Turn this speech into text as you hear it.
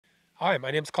Hi,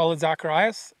 my name is Colin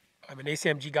Zacharias. I'm an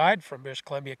ACMG guide from British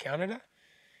Columbia, Canada.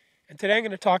 And today I'm going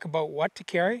to talk about what to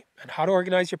carry and how to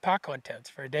organize your pack contents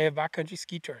for a day of backcountry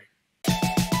ski touring.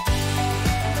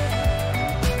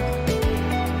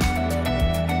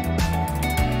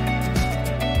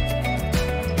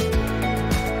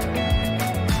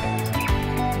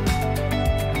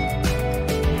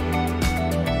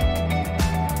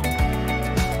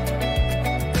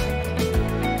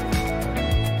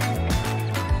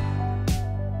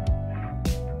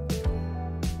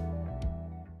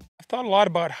 I've thought a lot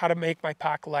about how to make my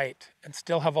pack light and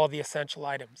still have all the essential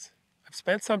items. I've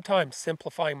spent some time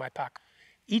simplifying my pack.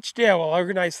 Each day I will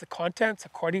organize the contents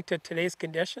according to today's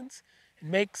conditions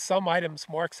and make some items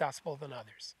more accessible than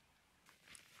others.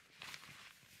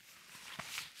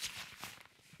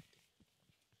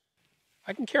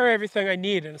 I can carry everything I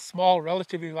need in a small,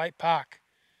 relatively light pack.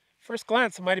 First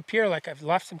glance, it might appear like I've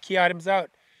left some key items out,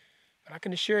 but I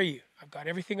can assure you I've got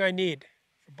everything I need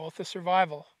for both the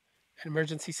survival and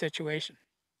emergency situation.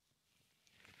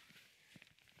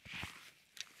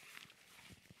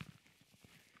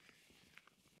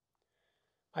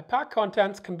 My pack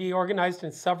contents can be organized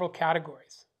in several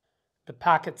categories. The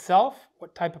pack itself,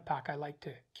 what type of pack I like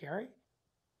to carry,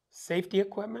 safety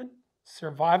equipment,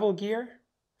 survival gear,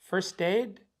 first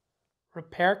aid,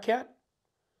 repair kit,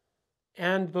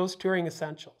 and those touring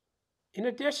essentials. In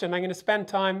addition, I'm going to spend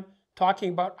time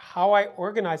talking about how I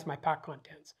organize my pack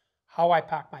contents, how I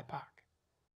pack my pack.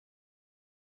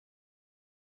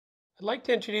 I'd like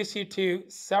to introduce you to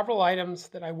several items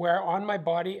that I wear on my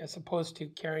body as opposed to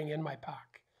carrying in my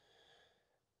pack.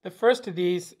 The first of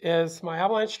these is my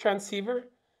avalanche transceiver.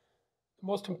 The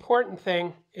most important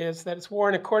thing is that it's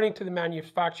worn according to the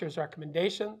manufacturer's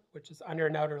recommendation, which is under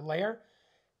an outer layer,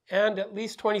 and at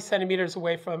least 20 centimeters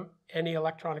away from any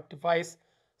electronic device,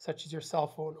 such as your cell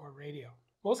phone or radio.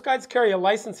 Most guides carry a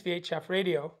licensed VHF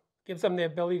radio, gives them the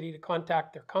ability to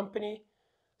contact their company,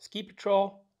 ski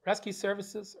patrol, rescue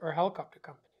services, or helicopter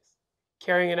companies.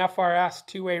 Carrying an FRS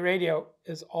two-way radio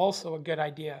is also a good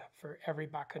idea for every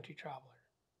backcountry traveler.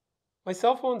 My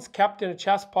cell phone is kept in a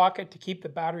chest pocket to keep the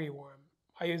battery warm.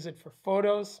 I use it for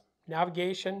photos,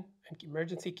 navigation, and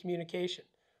emergency communication.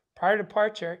 Prior to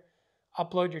departure,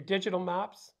 upload your digital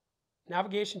maps,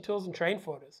 navigation tools, and train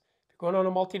photos. If you're going on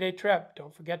a multi-day trip,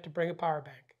 don't forget to bring a power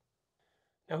bank.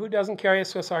 Now, who doesn't carry a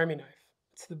Swiss Army knife?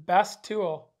 It's the best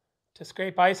tool to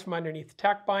scrape ice from underneath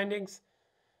tech bindings,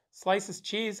 slices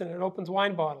cheese, and it opens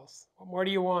wine bottles. What more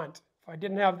do you want? If I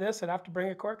didn't have this, I'd have to bring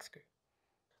a corkscrew.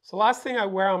 So the last thing I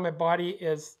wear on my body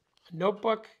is a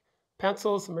notebook,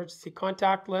 pencils, emergency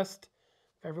contact list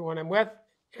of everyone I'm with,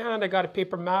 and I got a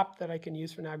paper map that I can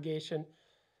use for navigation,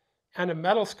 and a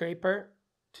metal scraper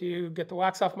to get the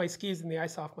wax off my skis and the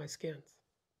ice off my skins.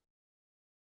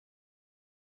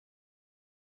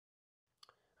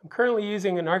 I'm currently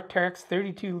using an Arc'teryx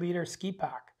 32-liter ski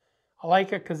pack. I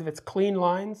like it because of its clean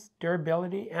lines,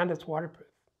 durability, and it's waterproof.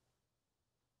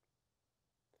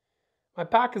 My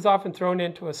pack is often thrown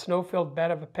into a snow-filled bed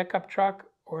of a pickup truck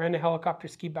or in a helicopter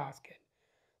ski basket.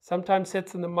 Sometimes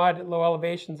sits in the mud at low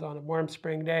elevations on a warm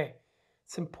spring day.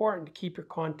 It's important to keep your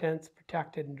contents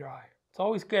protected and dry. It's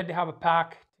always good to have a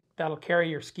pack that'll carry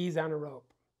your skis and a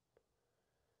rope.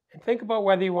 And think about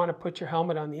whether you want to put your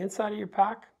helmet on the inside of your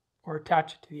pack or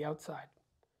attach it to the outside.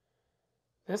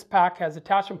 This pack has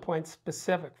attachment points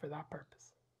specific for that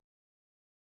purpose.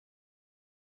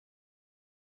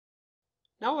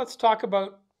 Now let's talk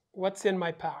about what's in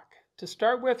my pack. To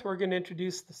start with, we're going to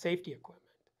introduce the safety equipment.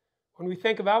 When we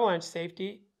think of avalanche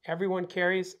safety, everyone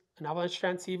carries an avalanche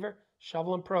transceiver,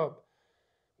 shovel, and probe.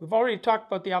 We've already talked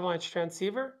about the avalanche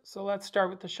transceiver, so let's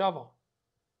start with the shovel.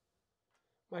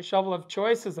 My shovel of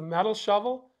choice is a metal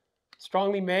shovel,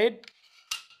 strongly made,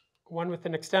 one with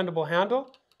an extendable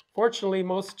handle. Fortunately,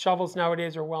 most shovels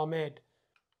nowadays are well made.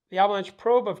 The avalanche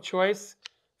probe of choice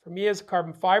for me is a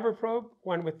carbon fiber probe,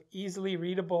 one with easily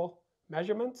readable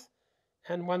measurements,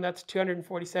 and one that's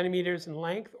 240 centimeters in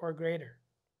length or greater.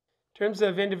 In terms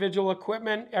of individual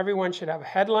equipment, everyone should have a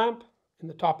headlamp in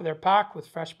the top of their pack with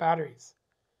fresh batteries.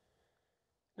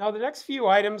 Now the next few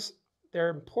items, they're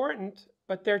important,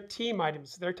 but they're team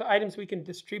items. They're items we can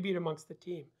distribute amongst the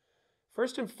team.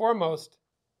 First and foremost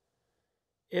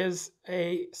is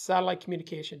a satellite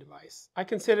communication device. I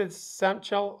consider it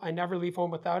essential. I never leave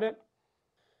home without it.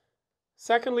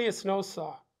 Secondly, a snow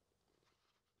saw.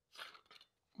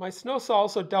 My snow saw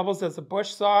also doubles as a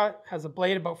bush saw, has a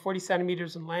blade about 40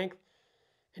 centimeters in length,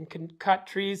 and can cut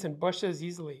trees and bushes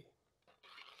easily.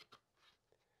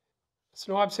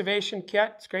 Snow observation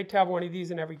kit, it's great to have one of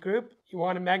these in every group. You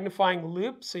want a magnifying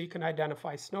loupe so you can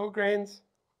identify snow grains.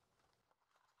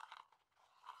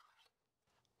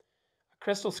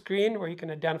 crystal screen where you can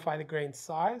identify the grain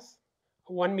size,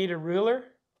 a 1 meter ruler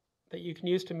that you can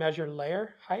use to measure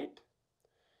layer height,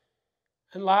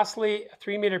 and lastly, a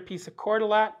 3 meter piece of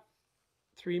cordelette,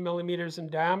 3 millimeters in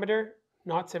diameter,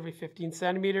 knots every 15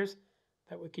 centimeters,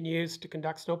 that we can use to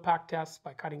conduct snowpack tests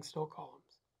by cutting snow columns.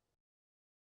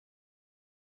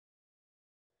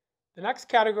 The next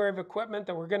category of equipment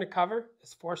that we're going to cover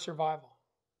is for survival.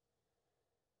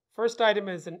 First item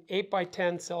is an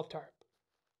 8x10 sill tarp.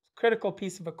 It's a critical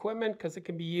piece of equipment because it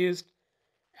can be used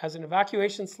as an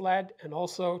evacuation sled and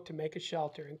also to make a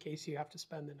shelter in case you have to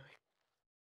spend the night.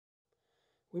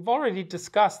 We've already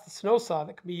discussed the snow saw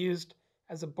that can be used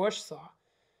as a bush saw.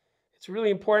 It's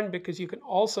really important because you can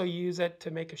also use it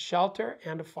to make a shelter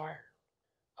and a fire.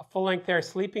 A full-length air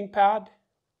sleeping pad,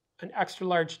 an extra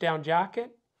large down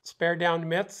jacket, spare down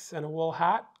mitts, and a wool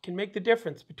hat can make the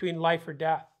difference between life or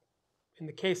death. In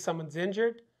the case someone's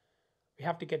injured, we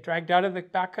have to get dragged out of the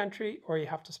backcountry or you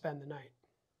have to spend the night.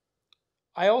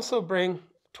 I also bring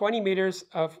 20 meters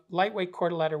of lightweight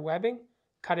cordelette webbing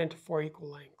cut into 4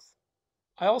 equal lengths.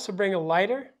 I also bring a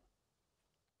lighter,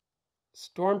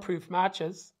 stormproof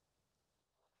matches,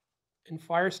 and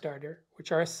fire starter,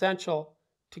 which are essential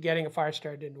to getting a fire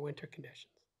started in winter conditions.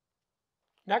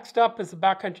 Next up is the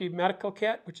Backcountry medical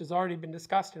kit, which has already been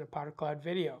discussed in a powder cloud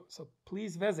video. So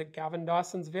please visit Gavin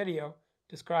Dawson's video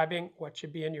describing what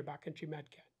should be in your Backcountry med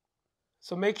kit.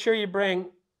 So make sure you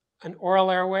bring an oral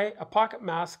airway, a pocket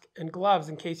mask, and gloves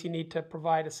in case you need to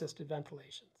provide assisted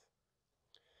ventilations.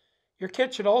 Your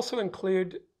kit should also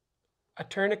include a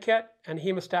tourniquet and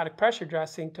hemostatic pressure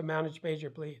dressing to manage major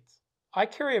bleeds. I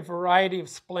carry a variety of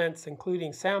splints,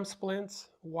 including SAM splints,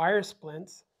 wire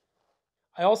splints.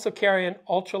 I also carry an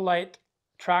ultralight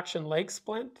traction leg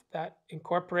splint that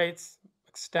incorporates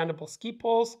extendable ski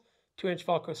poles, 2-inch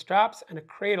Velcro straps, and a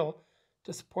cradle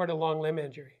to support a long limb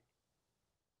injury.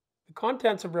 The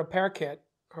contents of a repair kit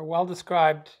are well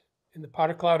described in the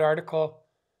Powder Cloud article,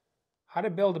 How to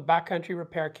Build a Backcountry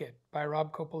Repair Kit by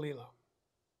Rob Copolillo.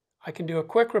 I can do a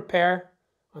quick repair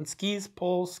on skis,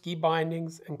 poles, ski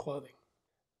bindings, and clothing.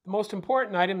 The most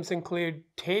important items include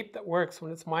tape that works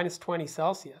when it's minus 20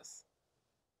 Celsius,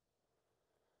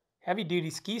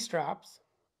 heavy-duty ski straps,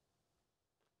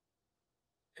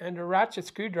 and a ratchet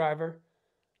screwdriver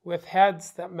with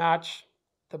heads that match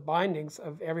the bindings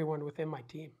of everyone within my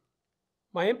team.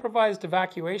 My improvised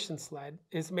evacuation sled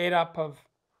is made up of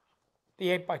the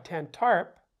 8x10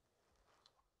 tarp,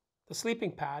 the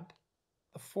sleeping pad,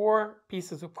 the 4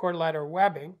 pieces of cordelette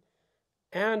webbing,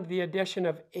 and the addition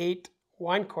of 8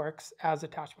 wine corks as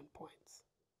attachment points.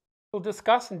 We'll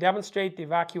discuss and demonstrate the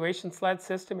evacuation sled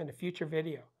system in a future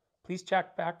video. Please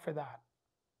check back for that.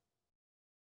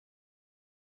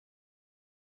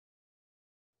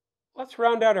 Let's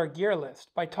round out our gear list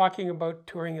by talking about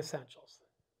touring essentials.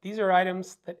 These are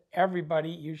items that everybody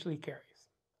usually carries.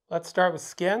 Let's start with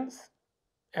skins.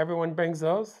 Everyone brings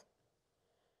those.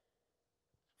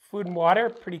 Food and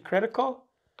water, pretty critical.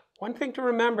 One thing to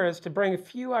remember is to bring a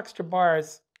few extra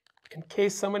bars in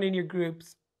case someone in your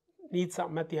groups needs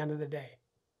something at the end of the day.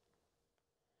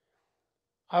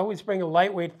 I always bring a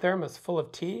lightweight thermos full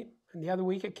of tea, and the other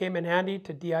week it came in handy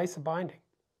to de-ice a binding.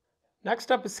 Next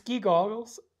up is ski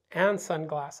goggles and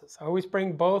sunglasses. I always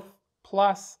bring both,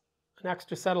 plus an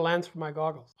extra set of lens for my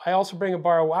goggles. I also bring a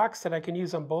bar of wax that I can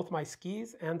use on both my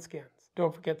skis and skins.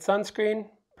 Don't forget sunscreen,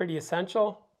 pretty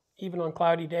essential, even on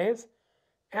cloudy days.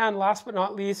 And last but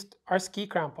not least, our ski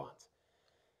crampons.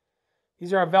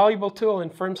 These are a valuable tool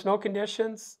in firm snow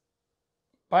conditions,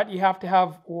 but you have to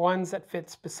have ones that fit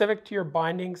specific to your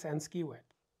bindings and ski width.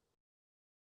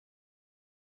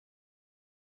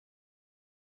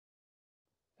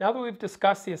 Now that we've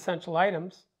discussed the essential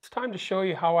items, it's time to show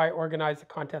you how I organize the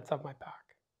contents of my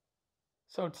pack.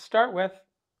 So to start with,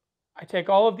 I take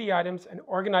all of the items and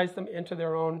organize them into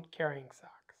their own carrying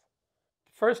sacks.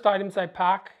 The first items I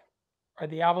pack are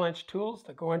the avalanche tools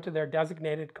that go into their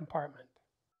designated compartment.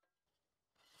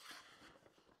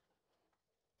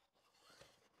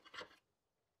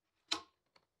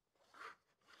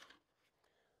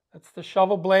 That's the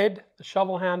shovel blade, the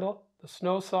shovel handle, the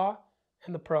snow saw,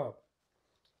 and the probe.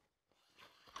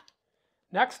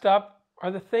 Next up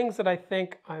are the things that I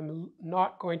think I'm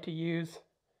not going to use,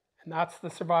 and that's the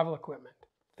survival equipment.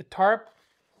 The tarp,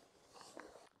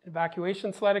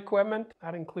 evacuation sled equipment,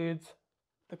 that includes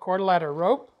the cordelette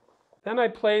rope. Then I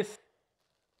place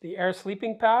the air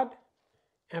sleeping pad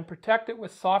and protect it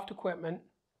with soft equipment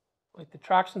like the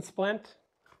traction splint,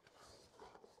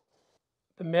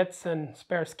 the mitts and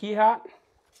spare ski hat.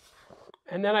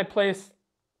 And then I place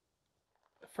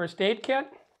the first aid kit,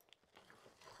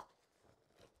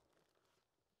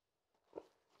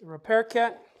 the repair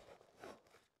kit,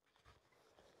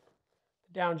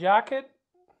 Down jacket.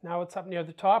 Now it's up near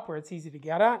the top where it's easy to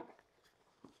get at.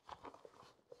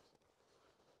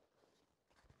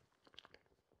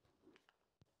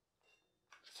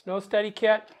 Snow study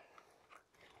kit.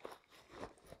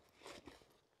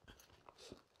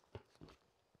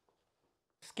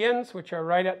 Skins, which are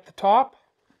right at the top,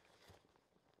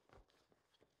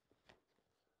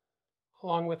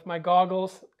 along with my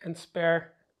goggles and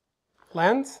spare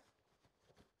lens.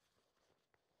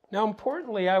 Now,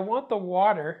 importantly, I want the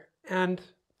water and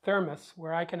thermos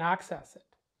where I can access it.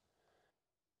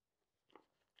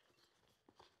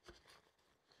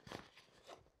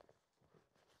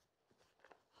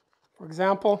 For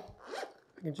example,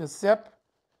 I can just zip,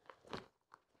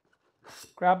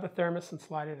 grab the thermos and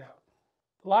slide it out.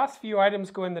 The last few items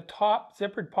go in the top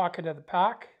zippered pocket of the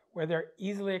pack where they're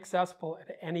easily accessible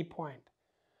at any point.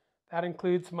 That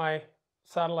includes my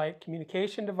satellite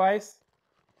communication device,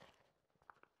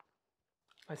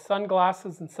 my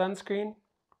sunglasses and sunscreen,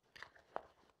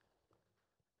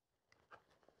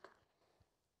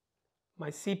 my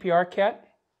CPR kit,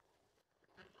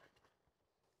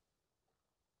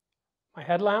 my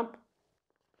headlamp,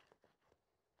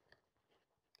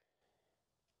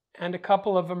 and a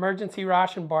couple of emergency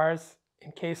ration bars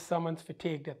in case someone's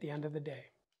fatigued at the end of the day.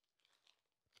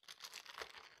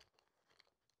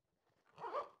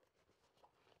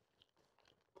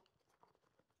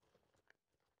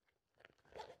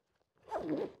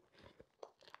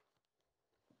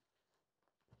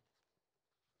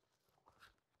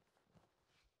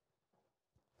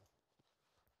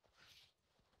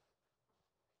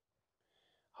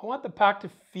 I want the pack to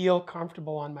feel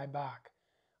comfortable on my back.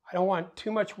 I don't want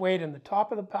too much weight in the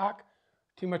top of the pack,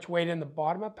 too much weight in the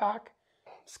bottom of the pack.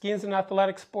 Skiing is an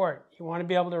athletic sport. You want to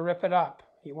be able to rip it up.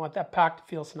 You want that pack to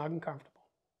feel snug and comfortable.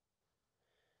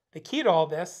 The key to all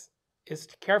this is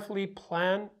to carefully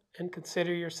plan and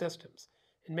consider your systems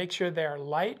and make sure they are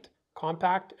light,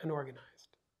 compact, and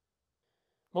organized.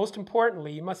 Most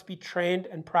importantly, you must be trained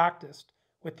and practiced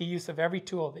with the use of every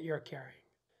tool that you're carrying.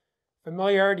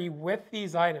 Familiarity with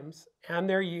these items and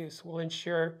their use will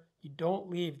ensure you don't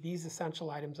leave these essential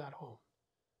items at home.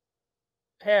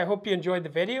 Hey, I hope you enjoyed the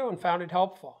video and found it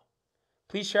helpful.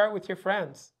 Please share it with your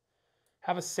friends.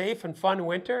 Have a safe and fun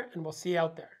winter, and we'll see you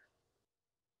out there.